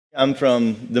I'm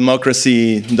from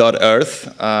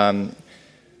democracy.earth, and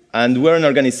we're an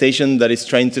organization that is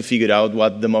trying to figure out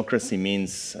what democracy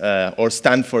means or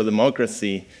stand for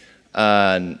democracy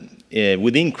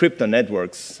within crypto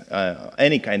networks,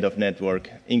 any kind of network,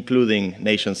 including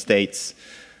nation states.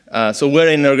 So we're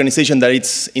an organization that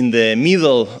is in the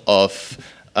middle of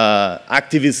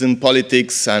activism,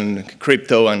 politics, and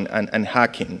crypto and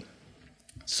hacking.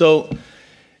 So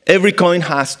every coin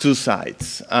has two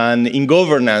sides, and in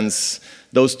governance,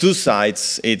 those two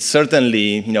sides, it's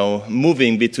certainly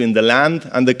moving between the land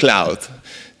and the cloud.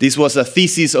 This was a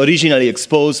thesis originally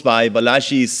exposed by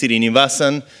Balaji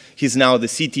Srinivasan. He's now the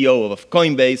CTO of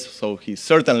Coinbase, so he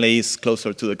certainly is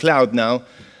closer to the cloud now.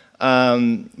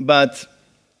 But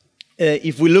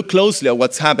if we look closely at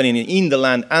what's happening in the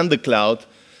land and the cloud,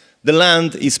 the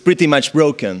land is pretty much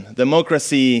broken.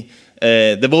 Democracy,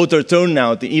 the voter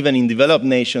turnout, even in developed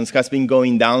nations, has been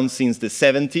going down since the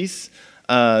 70s.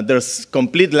 There's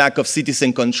complete lack of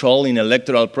citizen control in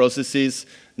electoral processes,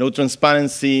 no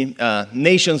transparency.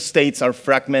 Nation states are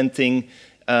fragmenting,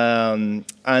 and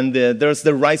there's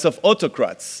the rise of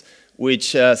autocrats,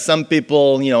 which some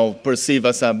people perceive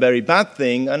as a very bad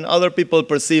thing, and other people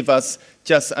perceive as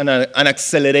just an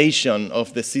acceleration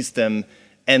of the system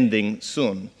ending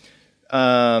soon.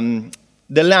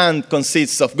 The land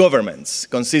consists of governments,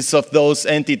 consists of those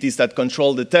entities that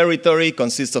control the territory,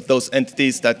 consists of those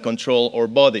entities that control our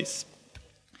bodies.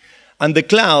 And the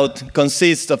cloud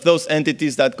consists of those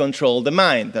entities that control the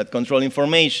mind, that control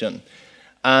information.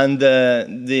 And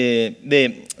the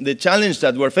challenge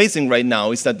that we're facing right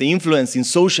now is that the influence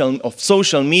of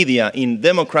social media in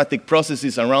democratic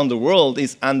processes around the world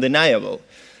is undeniable.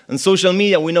 In social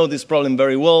media, we know this problem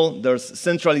very well. There's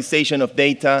centralization of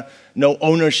data, no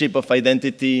ownership of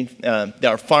identity. They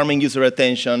are farming user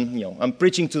attention. I'm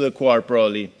preaching to the choir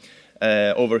probably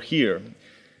over here.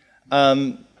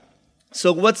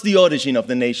 So what's the origin of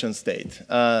the nation state?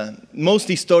 Most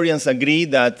historians agree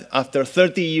that after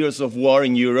 30 years of war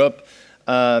in Europe,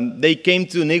 they came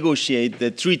to negotiate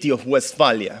the Treaty of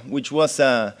Westphalia, which was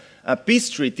a peace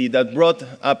treaty that brought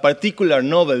a particular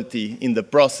novelty in the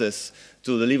process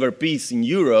to deliver peace in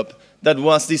Europe, that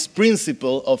was this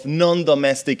principle of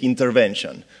non-domestic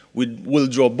intervention. We will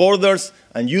draw borders,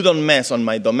 and you don't mess on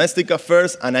my domestic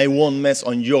affairs, and I won't mess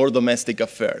on your domestic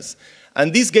affairs.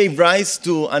 And this gave rise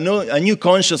to a new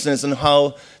consciousness on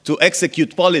how to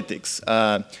execute politics.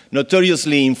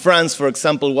 Notoriously in France, for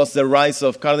example, was the rise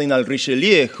of Cardinal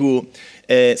Richelieu, who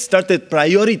started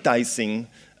prioritizing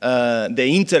the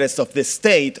interests of the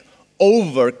state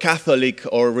over Catholic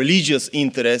or religious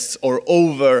interests or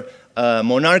over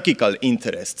monarchical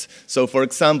interests. So, for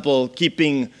example,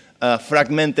 keeping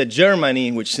fragmented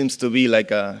Germany, which seems to be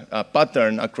like a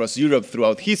pattern across Europe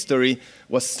throughout history,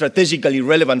 was strategically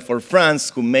relevant for France,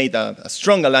 who made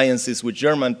strong alliances with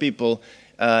German people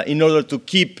in order to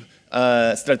keep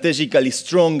strategically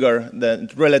stronger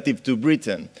relative to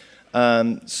Britain.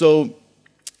 So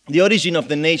the origin of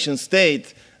the nation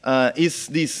state is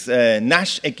this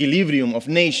Nash equilibrium of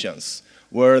nations,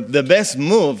 where the best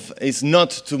move is not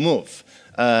to move.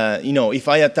 If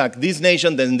I attack this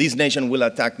nation, then this nation will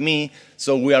attack me.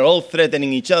 So we are all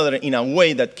threatening each other in a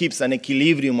way that keeps an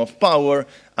equilibrium of power,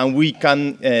 and we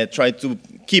can try to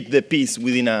keep the peace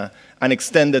within an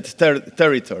extended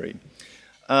territory.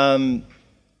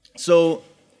 So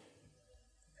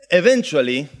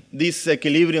eventually, these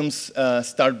equilibriums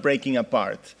start breaking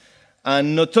apart.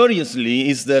 And notoriously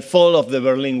is the fall of the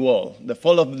Berlin Wall. The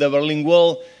fall of the Berlin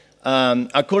Wall,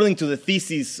 according to the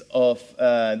thesis of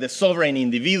the sovereign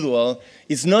individual,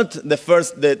 is not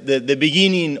the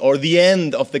beginning or the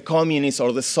end of the communist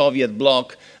or the Soviet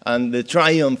bloc and the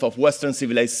triumph of Western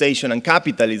civilization and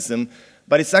capitalism,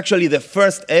 but it's actually the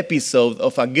first episode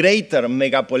of a greater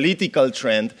megapolitical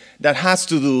trend that has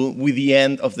to do with the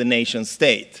end of the nation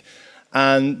state.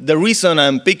 And the reason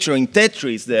I'm picturing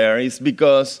Tetris there is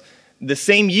because the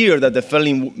same year that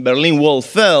the Berlin Wall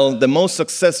fell, the most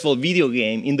successful video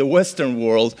game in the Western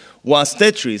world was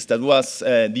Tetris, that was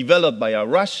developed by a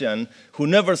Russian who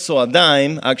never saw a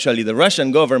dime. Actually, the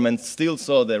Russian government still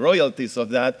saw the royalties of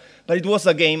that, but it was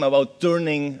a game about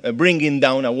bringing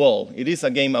down a wall. It is a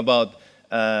game about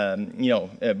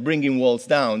bringing walls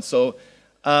down. So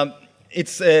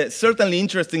it's certainly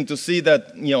interesting to see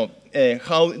that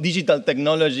how digital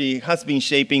technology has been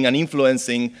shaping and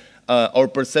influencing our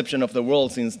perception of the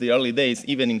world since the early days,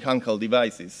 even in handheld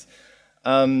devices.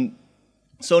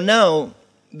 So now,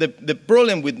 the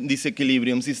problem with these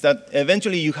equilibriums is that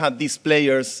eventually you have these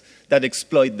players that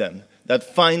exploit them, that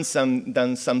find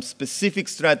some specific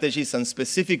strategies and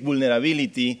specific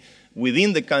vulnerability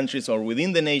within the countries or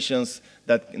within the nations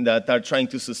that are trying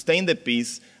to sustain the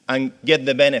peace, and get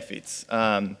the benefits.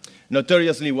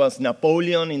 Notoriously was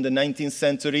Napoleon in the 19th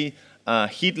century,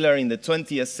 Hitler in the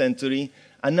 20th century,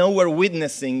 and now we're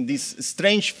witnessing this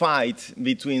strange fight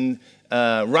between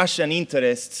Russian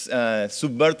interests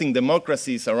subverting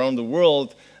democracies around the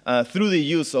world through the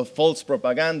use of false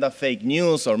propaganda, fake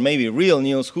news, or maybe real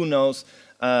news, who knows,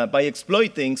 by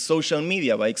exploiting social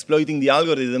media, by exploiting the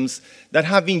algorithms that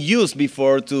have been used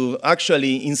before to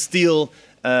actually instill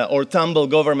or tumble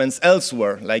governments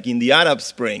elsewhere, like in the Arab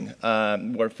Spring,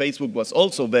 where Facebook was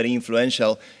also very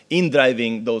influential in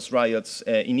driving those riots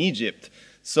in Egypt.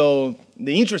 So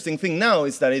the interesting thing now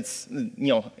is that it's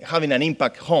having an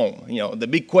impact home. The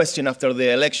big question after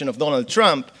the election of Donald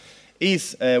Trump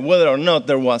is whether or not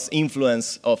there was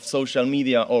influence of social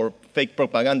media or fake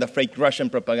propaganda, fake Russian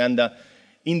propaganda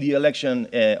in the election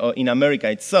in America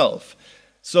itself.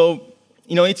 So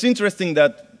it's interesting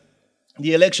that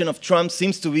the election of Trump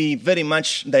seems to be very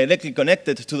much directly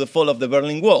connected to the fall of the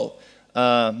Berlin Wall.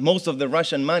 Most of the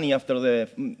Russian money after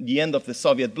the end of the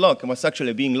Soviet bloc was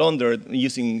actually being laundered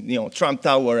using Trump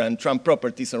Tower and Trump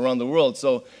properties around the world.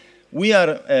 So we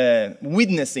are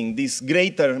witnessing these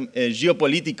greater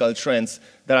geopolitical trends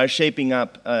that are shaping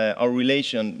up our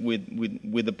relation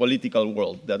with the political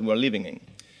world that we're living in.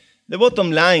 The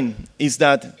bottom line is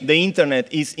that the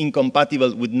internet is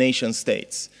incompatible with nation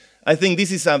states. I think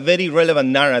this is a very relevant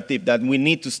narrative that we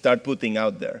need to start putting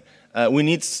out there. We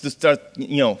need to start,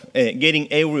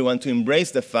 getting everyone to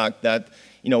embrace the fact that,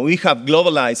 we have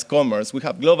globalized commerce, we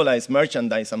have globalized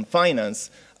merchandise and finance,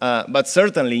 but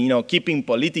certainly, keeping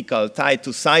political tied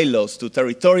to silos, to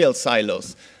territorial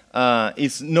silos,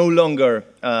 is no longer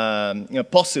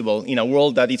possible in a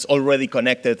world that is already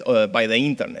connected by the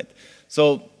internet.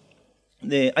 So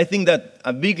I think that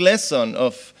a big lesson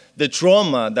of the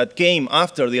trauma that came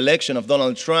after the election of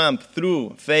Donald Trump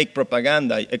through fake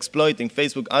propaganda, exploiting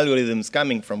Facebook algorithms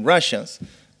coming from Russians,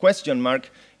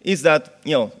 is that,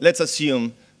 let's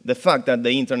assume the fact that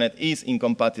the internet is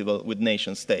incompatible with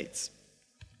nation states.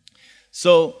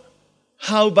 So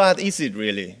how bad is it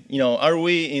really? Are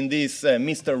we in this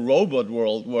Mr. Robot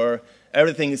world where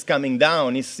everything is coming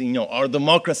down? Our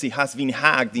democracy has been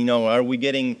hacked? Are we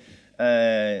getting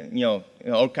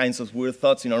all kinds of weird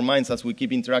thoughts in our minds as we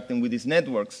keep interacting with these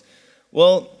networks?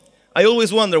 Well, I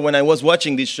always wonder when I was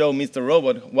watching this show, Mr.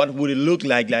 Robot, what would it look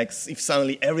like if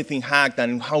suddenly everything hacked,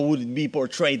 and how would it be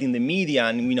portrayed in the media,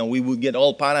 and we would get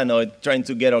all paranoid trying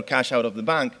to get our cash out of the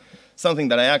bank, something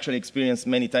that I actually experienced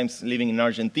many times living in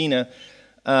Argentina.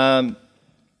 Well,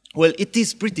 it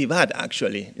is pretty bad,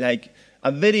 actually.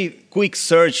 A very quick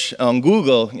search on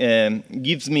Google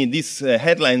gives me these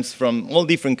headlines from all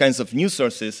different kinds of news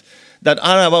sources that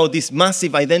are about these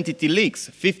massive identity leaks.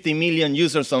 50 million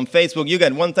users on Facebook. You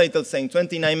get one title saying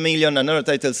 29 million, another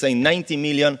title saying 90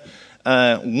 million.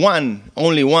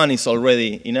 Only one is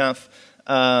already enough.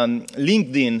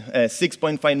 LinkedIn,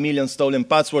 6.5 million stolen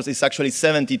passwords. It's actually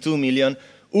 72 million.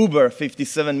 Uber,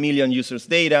 57 million users'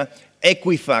 data.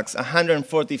 Equifax,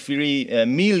 143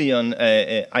 million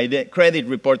credit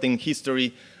reporting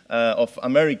history of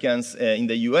Americans in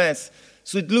the US.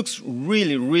 So it looks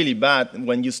really, really bad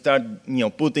when you start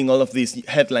putting all of these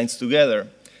headlines together.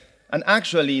 And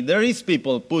actually, there is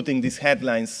people putting these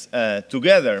headlines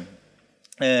together.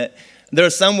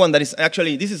 There's someone that is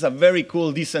actually, this is a very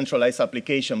cool decentralized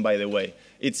application, by the way.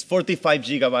 It's 45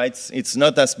 gigabytes. It's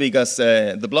not as big as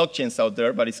the blockchains out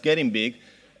there, but it's getting big.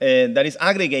 That is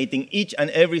aggregating each and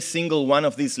every single one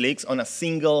of these leaks on a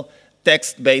single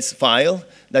text-based file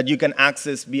that you can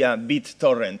access via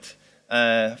BitTorrent.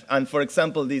 And for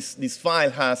example, this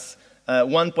file has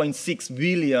 1.6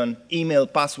 billion email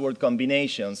password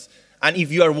combinations. And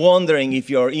if you are wondering if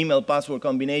your email password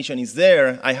combination is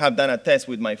there, I have done a test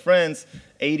with my friends.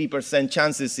 80%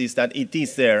 chances is that it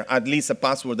is there, at least a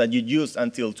password that you used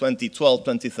until 2012,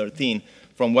 2013,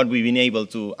 from what we've been able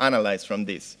to analyze from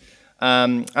this.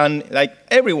 And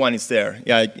everyone is there.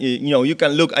 You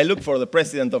can look. I look for the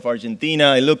president of Argentina.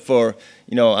 I look for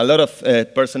a lot of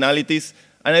personalities,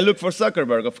 and I look for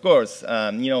Zuckerberg, of course.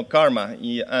 Karma.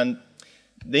 And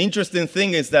the interesting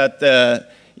thing is that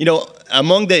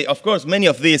of course, many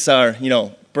of these are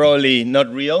probably not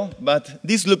real, but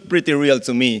these look pretty real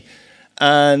to me.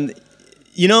 And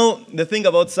the thing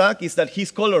about Zuck is that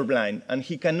he's colorblind and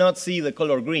he cannot see the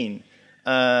color green.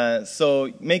 So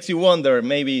it makes you wonder,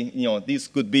 maybe this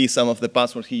could be some of the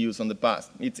passwords he used in the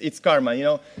past. It's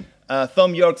karma,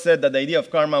 Thom Yorke said that the idea of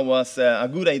karma was a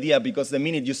good idea because the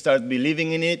minute you start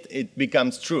believing in it, it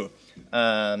becomes true.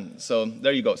 So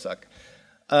there you go, Zach.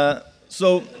 Someone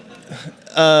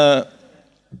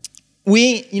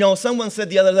said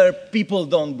the other day, people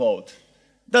don't vote.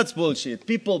 That's bullshit.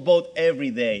 People vote every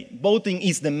day. Voting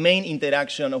is the main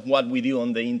interaction of what we do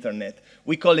on the internet.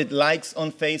 We call it likes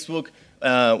on Facebook.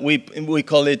 We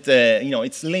call it,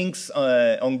 it's links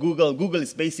on Google. Google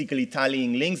is basically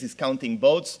tallying links, it's counting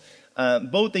votes.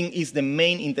 Voting is the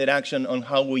main interaction on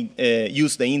how we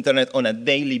use the internet on a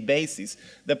daily basis.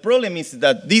 The problem is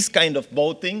that this kind of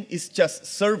voting is just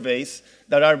surveys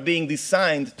that are being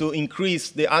designed to increase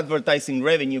the advertising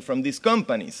revenue from these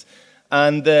companies.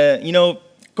 And,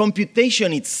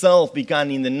 computation itself began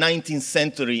in the 19th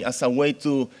century as a way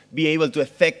to be able to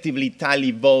effectively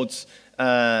tally votes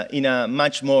in a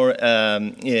much more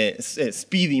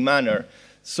speedy manner.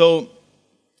 So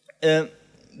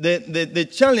the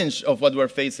challenge of what we're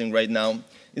facing right now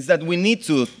is that we need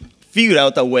to figure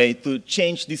out a way to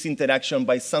change this interaction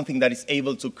by something that is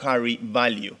able to carry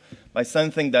value, by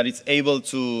something that is able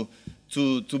to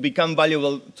become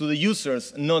valuable to the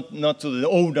users, not to the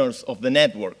owners of the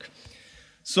network.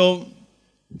 So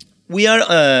we are,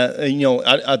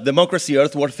 at Democracy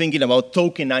Earth, we're thinking about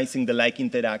tokenizing the like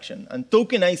interaction and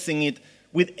tokenizing it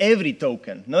with every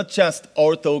token, not just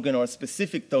our token or a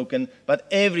specific token, but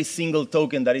every single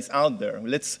token that is out there.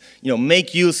 Let's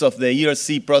make use of the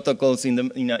ERC protocols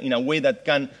in a way that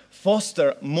can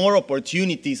foster more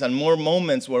opportunities and more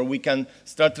moments where we can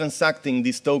start transacting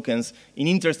these tokens in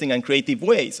interesting and creative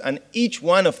ways. And each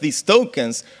one of these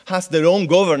tokens has their own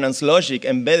governance logic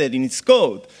embedded in its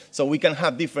code. So we can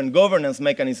have different governance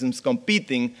mechanisms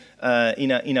competing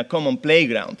in a common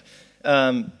playground.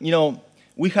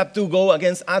 We have to go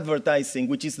against advertising,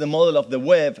 which is the model of the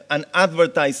web, and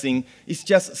advertising is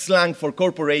just slang for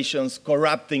corporations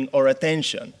corrupting our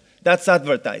attention. That's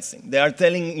advertising. They are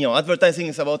telling, advertising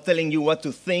is about telling you what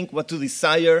to think, what to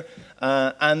desire,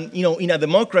 and in a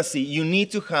democracy, you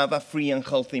need to have a free and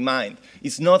healthy mind.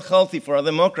 It's not healthy for a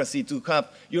democracy to have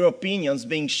your opinions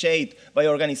being shaped by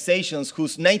organizations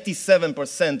whose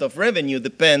 97% of revenue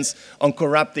depends on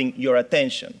corrupting your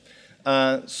attention.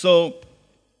 So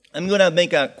I'm going to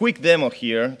make a quick demo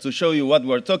here to show you what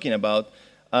we're talking about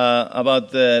the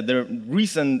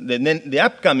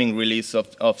upcoming release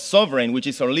of Sovereign, which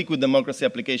is our liquid democracy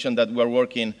application that we're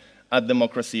working at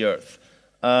Democracy Earth.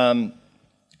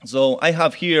 So I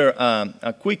have here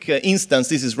a quick instance.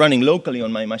 This is running locally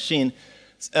on my machine.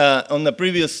 On the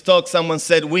previous talk, someone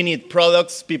said we need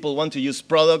products. People want to use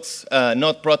products,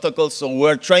 not protocols. So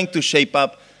we're trying to shape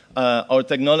up our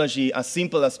technology as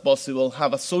simple as possible,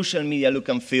 have a social media look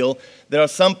and feel. There are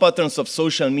some patterns of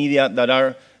social media that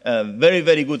are very,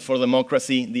 very good for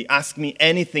democracy. The Ask Me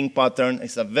Anything pattern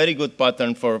is a very good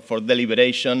pattern for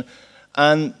deliberation.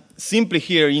 And simply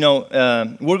here,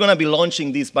 we're going to be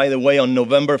launching this, by the way, on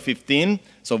November 15,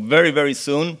 so very, very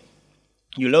soon.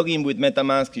 You log in with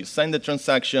MetaMask, you sign the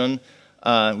transaction,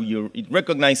 it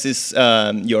recognizes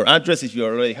your address if you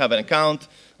already have an account.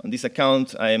 On this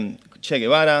account, I am Che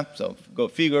Guevara, so go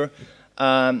figure.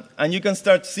 And you can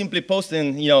start simply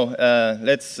posting,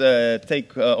 let's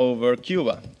take over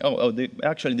Cuba.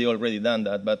 Actually, they already done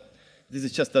that, but this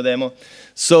is just a demo.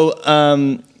 So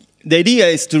the idea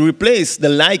is to replace the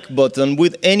like button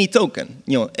with any token.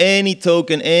 Any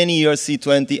token, any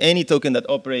ERC20, any token that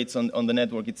operates on the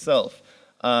network itself.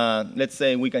 Let's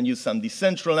say we can use some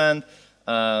Decentraland,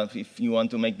 if you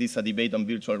want to make this a debate on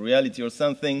virtual reality or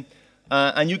something.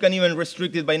 And you can even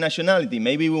restrict it by nationality.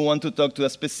 Maybe we want to talk to a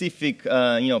specific,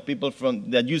 people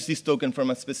that use this token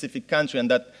from a specific country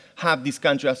and that have this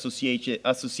country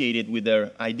associated with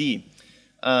their ID.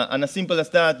 And as simple as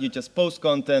that, you just post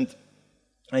content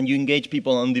and you engage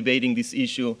people on debating this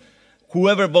issue.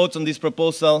 Whoever votes on this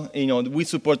proposal, we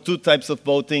support two types of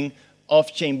voting.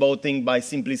 Off-chain voting by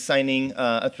simply signing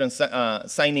a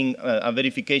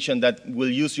verification that will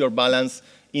use your balance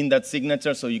in that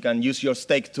signature, so you can use your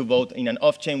stake to vote in an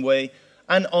off-chain way,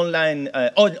 and online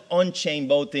on-chain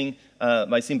voting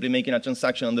by simply making a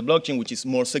transaction on the blockchain, which is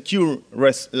more secure,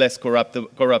 less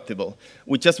corruptible.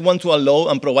 We just want to allow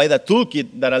and provide a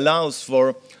toolkit that allows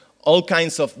for all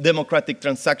kinds of democratic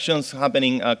transactions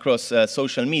happening across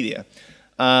social media.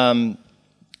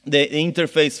 The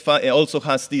interface also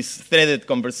has this threaded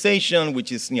conversation,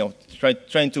 which is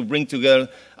trying to bring together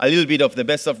a little bit of the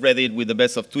best of Reddit with the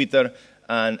best of Twitter,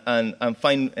 and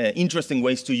find interesting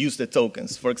ways to use the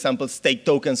tokens. For example, stake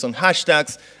tokens on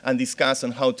hashtags and discuss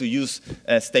on how to use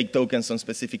stake tokens on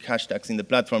specific hashtags in the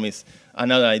platform is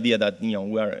another idea that we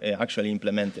are actually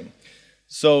implementing.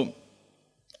 So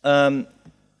let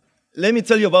me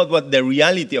tell you about what the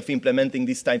reality of implementing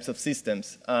these types of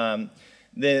systems.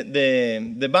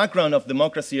 The background of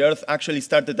Democracy Earth actually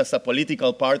started as a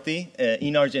political party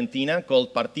in Argentina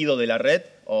called Partido de la Red,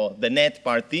 or the Net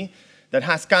Party. that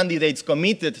has candidates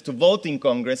committed to vote in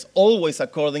Congress, always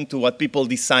according to what people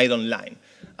decide online.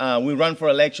 We ran for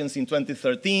elections in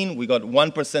 2013. We got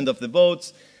 1% of the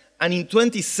votes. And in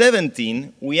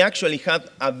 2017, we actually had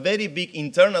a very big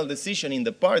internal decision in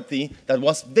the party that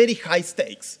was very high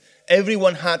stakes.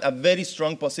 Everyone had a very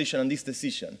strong position on this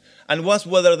decision, and was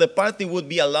whether the party would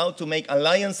be allowed to make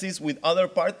alliances with other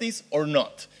parties or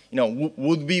not.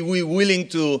 Would we be willing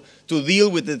to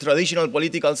deal with the traditional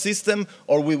political system,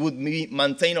 or we would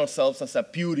maintain ourselves as a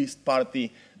purist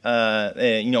party,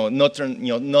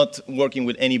 not working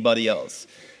with anybody else.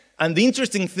 And the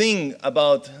interesting thing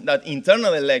about that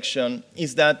internal election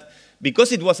is that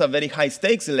because it was a very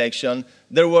high-stakes election,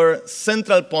 there were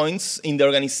central points in the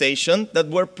organization that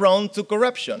were prone to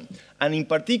corruption. And in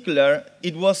particular,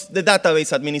 it was the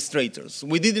database administrators.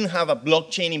 We didn't have a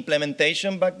blockchain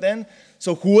implementation back then,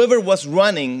 so whoever was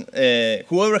running,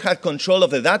 whoever had control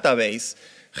of the database,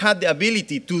 had the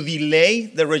ability to delay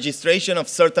the registration of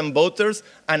certain voters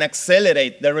and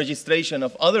accelerate the registration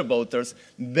of other voters,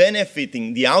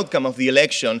 benefiting the outcome of the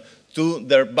election to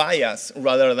their bias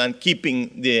rather than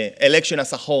keeping the election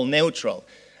as a whole neutral.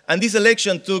 And this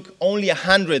election took only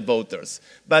 100 voters.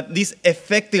 But this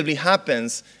effectively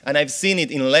happens, and I've seen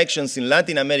it in elections in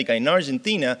Latin America, in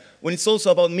Argentina, when it's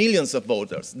also about millions of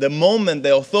voters. The moment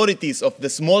the authorities of the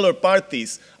smaller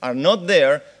parties are not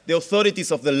there, the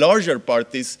authorities of the larger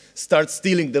parties start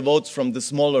stealing the votes from the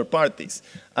smaller parties.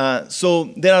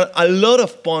 So there are a lot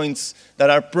of points that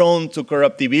are prone to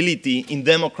corruptibility in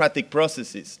democratic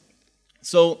processes.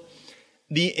 So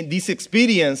this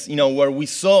experience, where we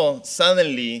saw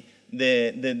suddenly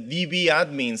the DB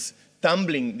admins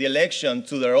tumbling the election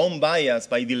to their own bias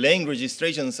by delaying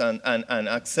registrations and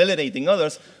accelerating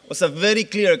others, was a very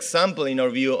clear example, in our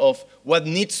view, of what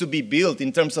needs to be built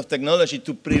in terms of technology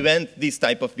to prevent this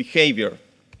type of behavior.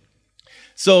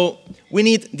 So we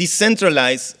need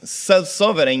decentralized,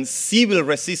 self-sovereign,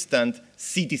 civil-resistant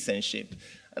citizenship.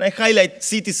 And I highlight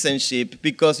citizenship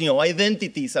because,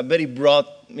 identity is a very broad,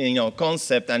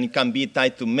 concept, and it can be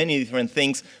tied to many different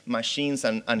things, machines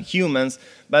and humans.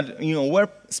 But, we're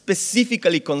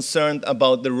specifically concerned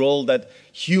about the role that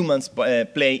humans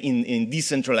play in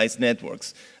decentralized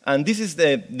networks. And this is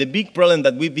the big problem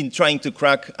that we've been trying to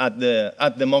crack at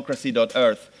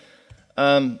democracy.earth.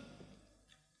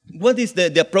 What is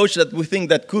the approach that we think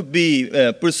that could be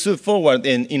pursued forward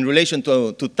in relation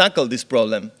to tackle this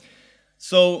problem?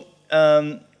 So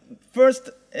first,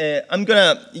 I'm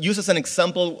going to use as an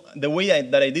example the way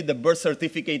that I did the birth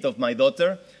certificate of my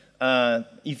daughter.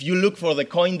 If you look for the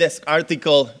CoinDesk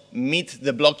article, Meet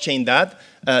the Blockchain Dad,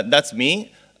 that's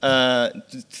me.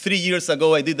 3 years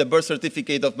ago, I did the birth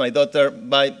certificate of my daughter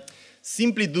by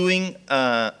simply doing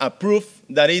a proof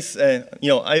that is,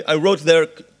 I wrote there,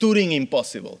 Turing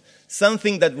impossible.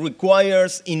 Something that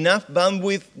requires enough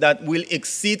bandwidth that will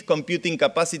exceed computing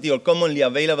capacity or commonly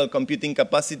available computing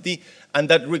capacity, and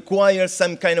that requires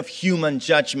some kind of human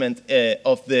judgment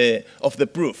of the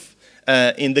proof.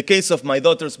 In the case of my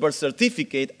daughter's birth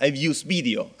certificate, I've used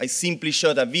video. I simply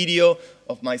shot a video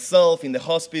of myself in the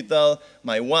hospital,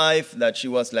 my wife, that she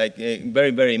was like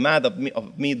very, very mad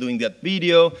of me doing that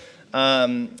video.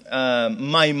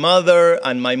 My mother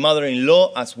and my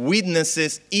mother-in-law as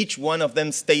witnesses, each one of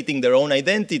them stating their own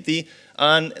identity.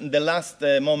 And the last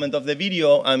moment of the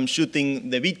video, I'm shooting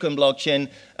the Bitcoin blockchain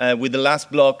with the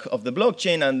last block of the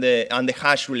blockchain and the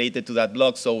hash related to that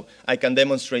block, so I can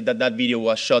demonstrate that that video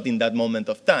was shot in that moment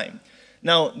of time.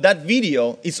 Now, that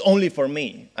video is only for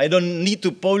me. I don't need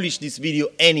to publish this video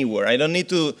anywhere. I don't need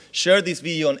to share this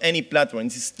video on any platform.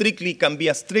 It can be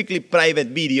a strictly private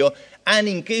video, and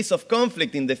in case of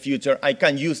conflict in the future, I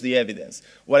can use the evidence.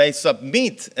 What I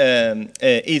submit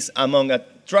is among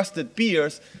trusted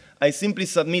peers. I simply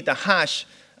submit a hash,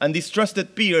 and these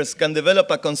trusted peers can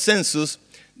develop a consensus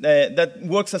that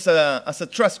works as a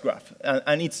trust graph,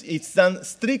 and it's done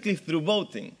strictly through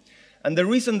voting. And the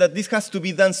reason that this has to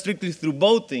be done strictly through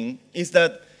voting is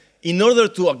that in order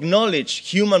to acknowledge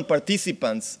human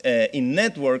participants in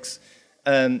networks,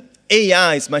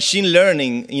 AI's machine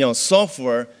learning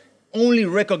software only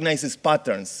recognizes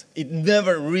patterns. It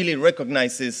never really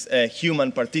recognizes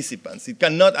human participants. It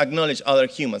cannot acknowledge other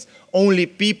humans. Only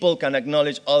people can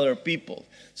acknowledge other people.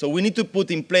 So we need to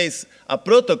put in place a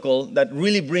protocol that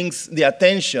really brings the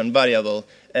attention variable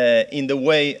in the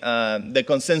way the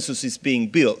consensus is being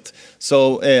built.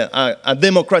 So a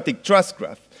democratic trust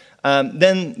graph.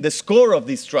 Then the score of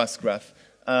this trust graph,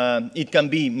 it can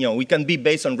be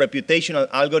based on reputational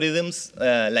algorithms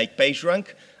like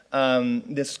PageRank.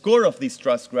 The score of this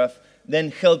trust graph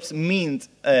then helps mint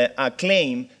a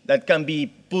claim that can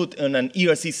be put on an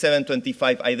ERC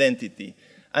 725 identity.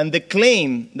 And the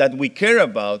claim that we care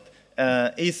about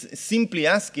is simply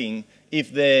asking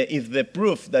if the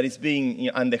proof that is being,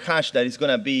 and the hash that is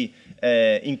going to be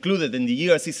included in the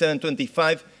ERC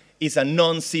 725 is a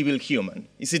non-civil human.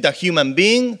 Is it a human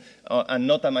being and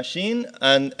not a machine?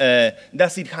 And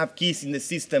does it have keys in the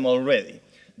system already?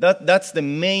 That's the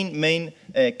main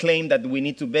claim that we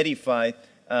need to verify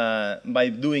by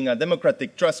doing a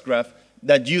democratic trust graph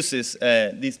that uses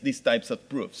these types of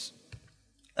proofs.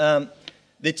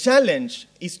 The challenge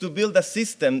is to build a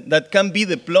system that can be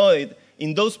deployed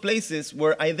in those places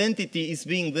where identity is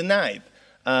being denied.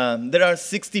 There are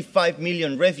 65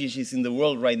 million refugees in the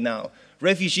world right now.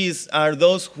 Refugees are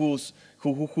those who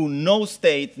no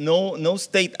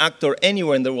state actor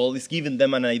anywhere in the world is giving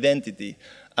them an identity.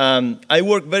 I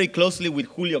work very closely with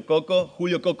Julio Coco.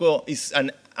 Julio Coco is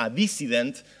a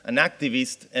dissident, an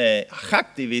activist,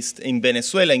 hacktivist in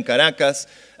Venezuela, in Caracas.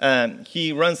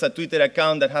 He runs a Twitter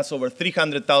account that has over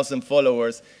 300,000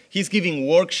 followers. He's giving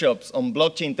workshops on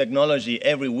blockchain technology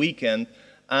every weekend.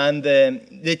 And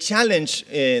the challenge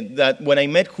that when I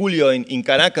met Julio in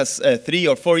Caracas 3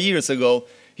 or 4 years ago,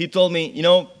 he told me,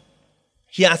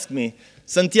 he asked me,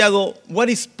 Santiago, what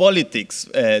is politics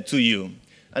to you?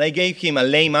 And I gave him a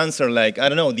lame answer like, I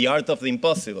don't know, the art of the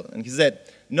impossible. And he said,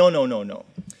 no.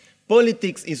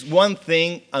 Politics is one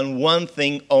thing and one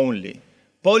thing only.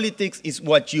 Politics is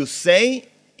what you say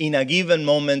in a given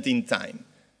moment in time.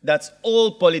 That's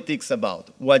all politics about,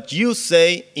 what you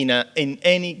say in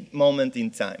any moment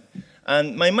in time.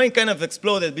 And my mind kind of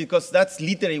exploded because that's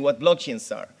literally what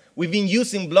blockchains are. We've been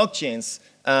using blockchains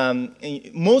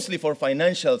mostly for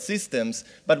financial systems,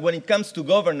 but when it comes to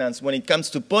governance, when it comes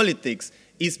to politics,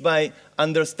 is by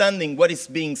understanding what is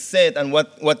being said and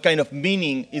what kind of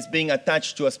meaning is being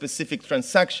attached to a specific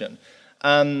transaction.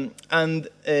 Something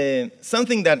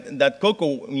that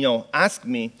Coco asked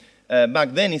me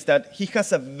back then is that he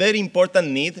has a very important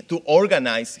need to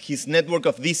organize his network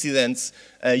of dissidents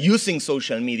using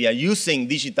social media, using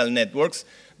digital networks,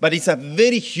 but it's a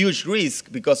very huge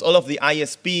risk because all of the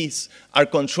ISPs are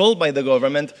controlled by the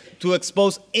government to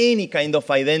expose any kind of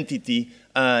identity,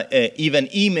 even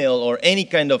email or any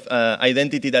kind of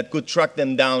identity that could track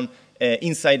them down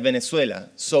inside Venezuela.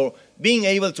 So being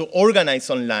able to organize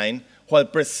online while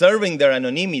preserving their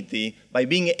anonymity by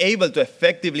being able to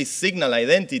effectively signal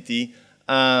identity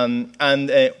and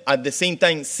at the same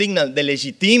time signal the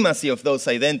legitimacy of those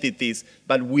identities,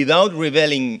 but without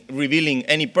revealing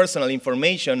any personal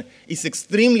information, is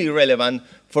extremely relevant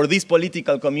for these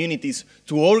political communities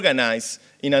to organize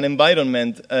in an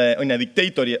environment, in a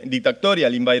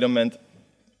dictatorial environment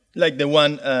like the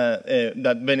one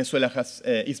that Venezuela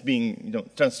is being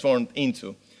transformed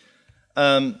into.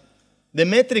 The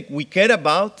metric we care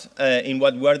about in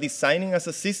what we are designing as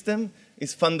a system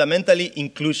is fundamentally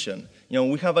inclusion.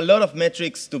 We have a lot of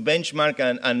metrics to benchmark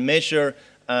and measure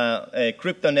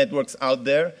crypto networks out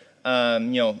there.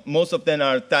 Most of them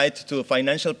are tied to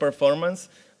financial performance.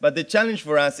 But the challenge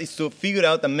for us is to figure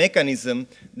out a mechanism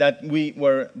that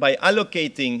by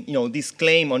allocating this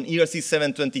claim on ERC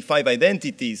 725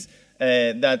 identities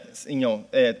that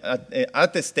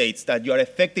attestates that you are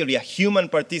effectively a human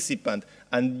participant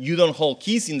and you don't hold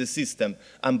keys in the system,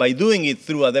 and by doing it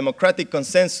through a democratic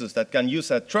consensus that can use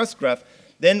a trust graph,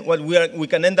 then what we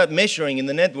can end up measuring in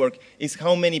the network is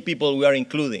how many people we are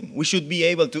including. We should be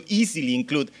able to easily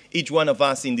include each one of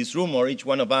us in this room or each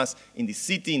one of us in this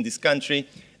city, in this country,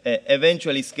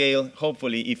 eventually scale,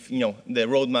 hopefully, if the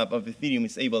roadmap of Ethereum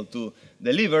is able to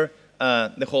deliver,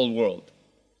 the whole world.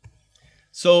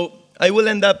 So I will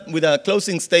end up with a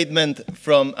closing statement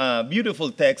from a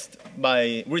beautiful text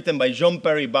written by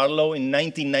Jean-Perry Barlow in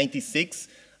 1996,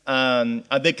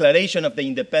 a declaration of the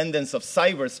independence of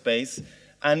cyberspace.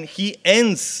 And he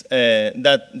ends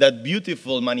that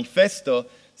beautiful manifesto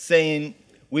saying,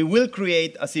 we will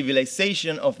create a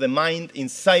civilization of the mind in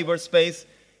cyberspace.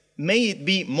 May it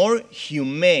be more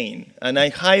humane. And I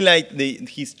highlight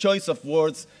his choice of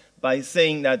words by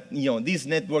saying that this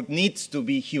network needs to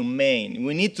be humane.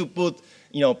 We need to put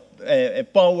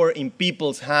power in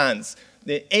people's hands.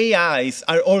 The AIs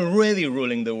are already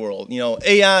ruling the world.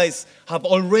 AIs have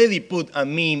already put a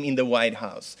meme in the White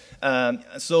House.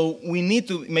 So we need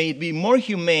to make it be more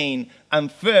humane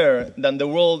and fair than the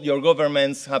world your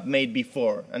governments have made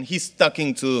before. And he's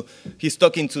talking to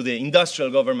the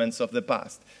industrial governments of the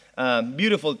past.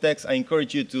 Beautiful text. I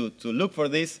encourage you to look for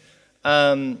this.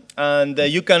 And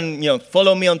you can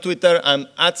follow me on Twitter. I'm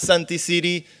at Santi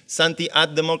Siri,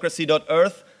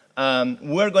 santi@democracy.earth.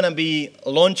 We're going to be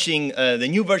launching the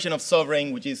new version of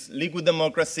Sovereign, which is liquid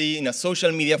democracy in a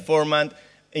social media format,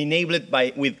 enabled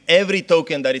with every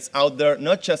token that is out there,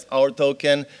 not just our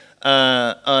token.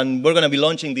 And we're going to be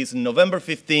launching this November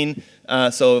 15.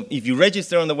 So if you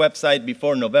register on the website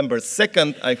before November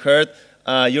 2nd, I heard,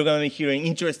 you're going to be hearing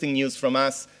interesting news from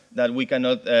us that we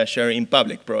cannot share in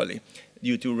public, probably,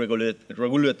 due to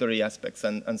regulatory aspects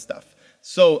and stuff.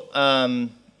 So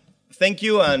thank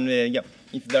you, and yeah,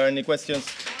 if there are any questions.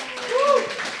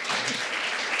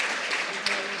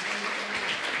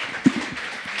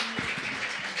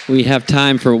 We have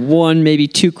time for one, maybe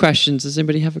two questions. Does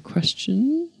anybody have a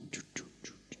question?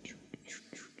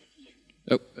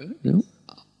 Oh, no.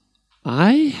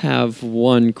 I have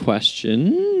one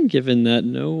question, given that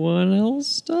no one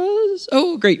else does.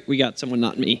 Oh, great. We got someone,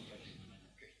 not me.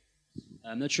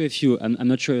 I'm not sure if you, I'm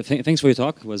not sure, thanks for your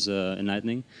talk, it was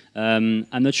enlightening. I'm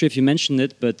not sure if you mentioned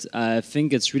it, but I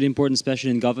think it's really important,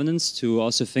 especially in governance, to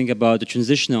also think about the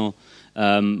transitional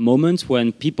moment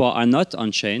when people are not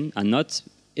on-chain, are not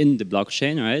in the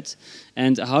blockchain, right?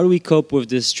 And how do we cope with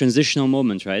this transitional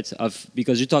moment, right?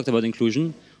 Because you talked about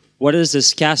inclusion. What is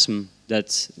this chasm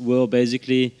that will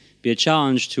basically be a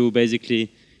challenge to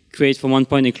basically create from one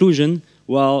point inclusion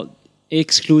while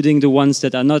excluding the ones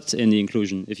that are not in the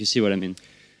inclusion, if you see what I mean?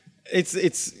 It's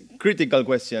a critical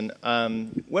question.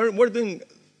 We're doing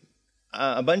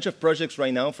a bunch of projects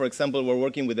right now. For example, we're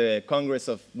working with the Congress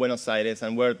of Buenos Aires,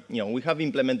 and we have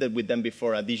implemented with them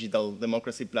before a digital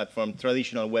democracy platform,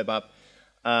 traditional web app.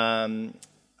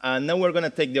 And now we're going to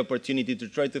take the opportunity to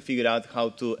try to figure out how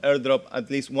to airdrop at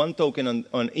least one token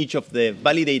on each of the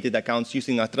validated accounts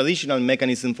using a traditional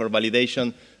mechanism for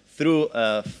validation through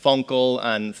phone call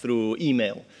and through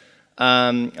email.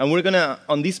 And we're going to,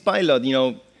 on this pilot,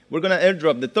 we're going to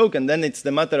airdrop the token. Then it's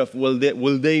the matter of will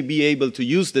they be able to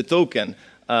use the token?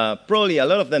 Probably a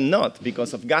lot of them not,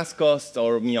 because of gas costs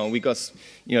or because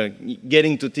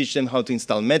getting to teach them how to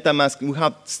install MetaMask. We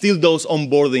have still those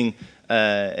onboarding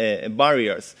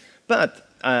barriers. But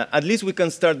at least we can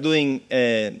start doing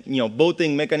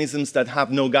voting mechanisms that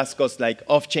have no gas costs, like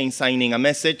off-chain signing a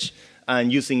message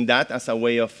and using that as a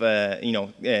way of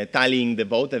tallying the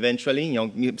vote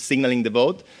eventually, signaling the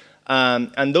vote.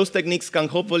 And those techniques can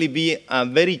hopefully be a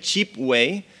very cheap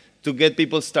way to get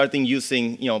people starting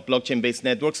using blockchain-based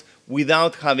networks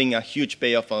without having a huge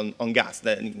payoff on gas.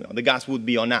 The gas would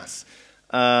be on us.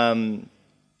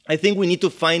 I think we need to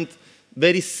find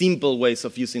very simple ways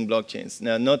of using blockchains.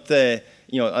 Now, not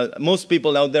most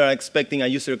people out there are expecting a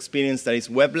user experience that is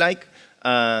web-like.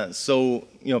 So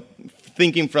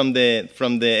thinking from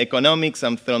the economics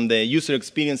and from the user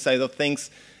experience side of things,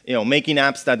 making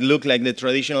apps that look like the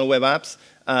traditional web apps,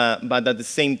 but at the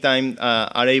same time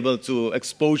are able to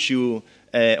expose you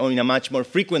on a much more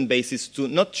frequent basis to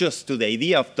not just to the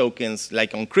idea of tokens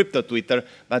like on crypto Twitter,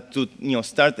 but to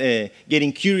start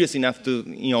getting curious enough to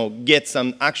get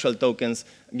some actual tokens,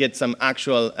 get some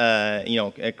actual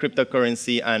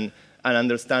cryptocurrency, and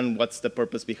understand what's the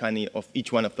purpose behind of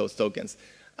each one of those tokens.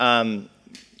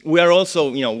 We are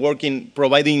also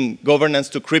providing governance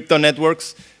to crypto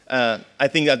networks. I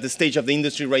think at the stage of the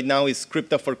industry right now is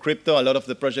crypto for crypto. A lot of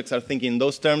the projects are thinking in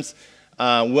those terms.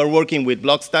 We're working with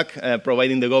Blockstack,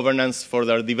 providing the governance for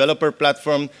their developer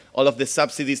platform. All of the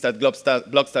subsidies that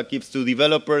Blockstack gives to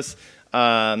developers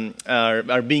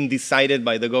are being decided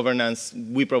by the governance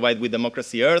we provide with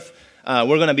Democracy Earth.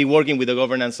 We're going to be working with the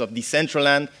governance of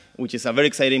Decentraland, which is a very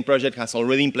exciting project, has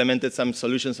already implemented some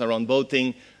solutions around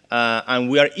voting. And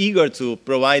we are eager to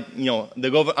provide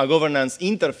a governance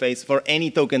interface for any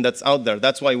token that's out there.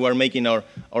 That's why we're making our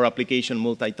application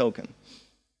multi-token.